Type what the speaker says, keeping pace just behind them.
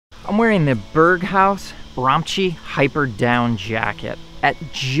wearing the Berghaus Ramche Hyper Down Jacket at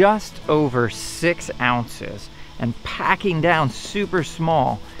just over 6 ounces and packing down super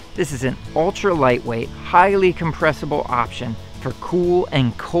small. This is an ultra lightweight, highly compressible option for cool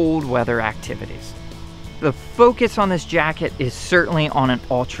and cold weather activities. The focus on this jacket is certainly on an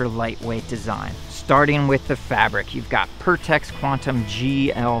ultra lightweight design. Starting with the fabric, you've got Pertex Quantum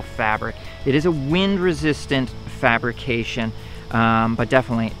GL fabric. It is a wind resistant fabrication, but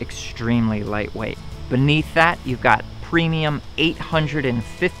definitely extremely lightweight. Beneath that, you've got premium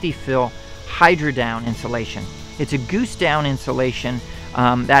 850 fill Hydra Down insulation. It's a goose down insulation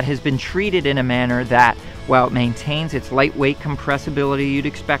that has been treated in a manner that, while it maintains its lightweight compressibility you'd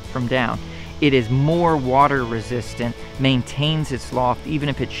expect from down, it is more water resistant, maintains its loft even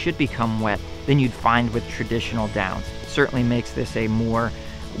if it should become wet than you'd find with traditional downs. It certainly makes this a more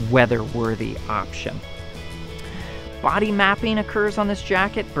weather-worthy option. Body mapping occurs on this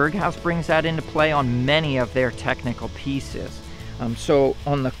jacket. Berghaus brings that into play on many of their technical pieces. So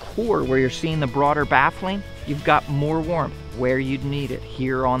on the core, where you're seeing the broader baffling, you've got more warmth where you'd need it.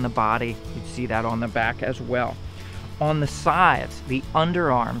 Here on the body, you'd see that on the back as well. On the sides, the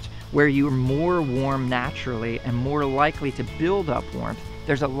underarms, where you're more warm naturally and more likely to build up warmth,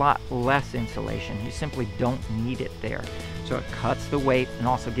 there's a lot less insulation. You simply don't need it there. So it cuts the weight and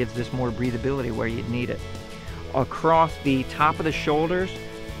also gives this more breathability where you'd need it. Across the top of the shoulders,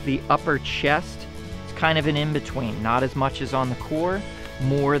 the upper chest, it's kind of an in-between. Not as much as on the core,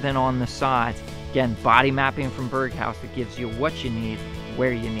 more than on the sides. Again, body mapping from Berghaus that gives you what you need,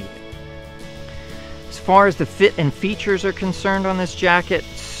 where you need it. As far as the fit and features are concerned on this jacket,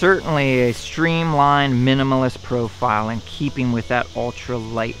 certainly a streamlined, minimalist profile in keeping with that ultra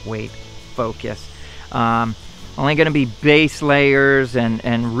lightweight focus. Only going to be base layers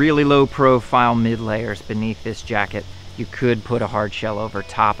and really low profile mid layers beneath this jacket. You could put a hard shell over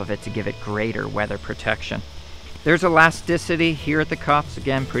top of it to give it greater weather protection. There's elasticity here at the cuffs.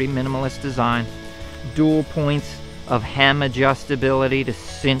 Again, pretty minimalist design. Dual points of hem adjustability to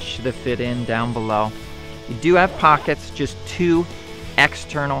cinch the fit in down below. You do have pockets, just 2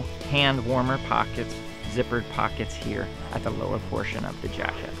 external hand warmer pockets, zippered pockets here at the lower portion of the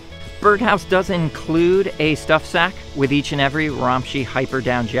jacket. Berghaus does include a stuff sack with each and every Ramche Hyper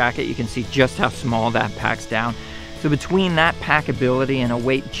Down jacket. You can see just how small that packs down. So between that packability and a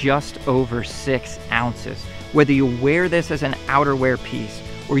weight just over 6 ounces, whether you wear this as an outerwear piece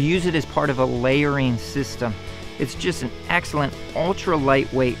or use it as part of a layering system, it's just an excellent ultra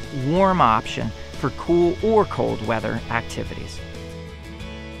lightweight warm option for cool or cold weather activities.